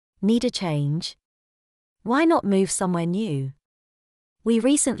Need a change? Why not move somewhere new? We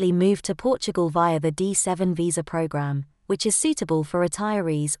recently moved to Portugal via the D7 visa program, which is suitable for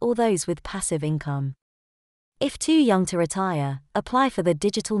retirees or those with passive income. If too young to retire, apply for the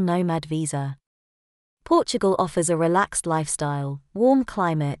digital nomad visa. Portugal offers a relaxed lifestyle, warm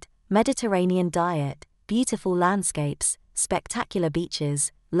climate, Mediterranean diet, beautiful landscapes, spectacular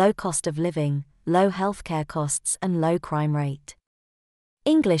beaches, low cost of living, low healthcare costs and low crime rate.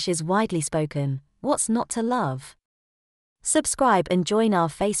 English is widely spoken. What's not to love? Subscribe and join our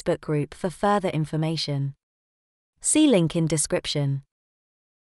Facebook group for further information. See link in description.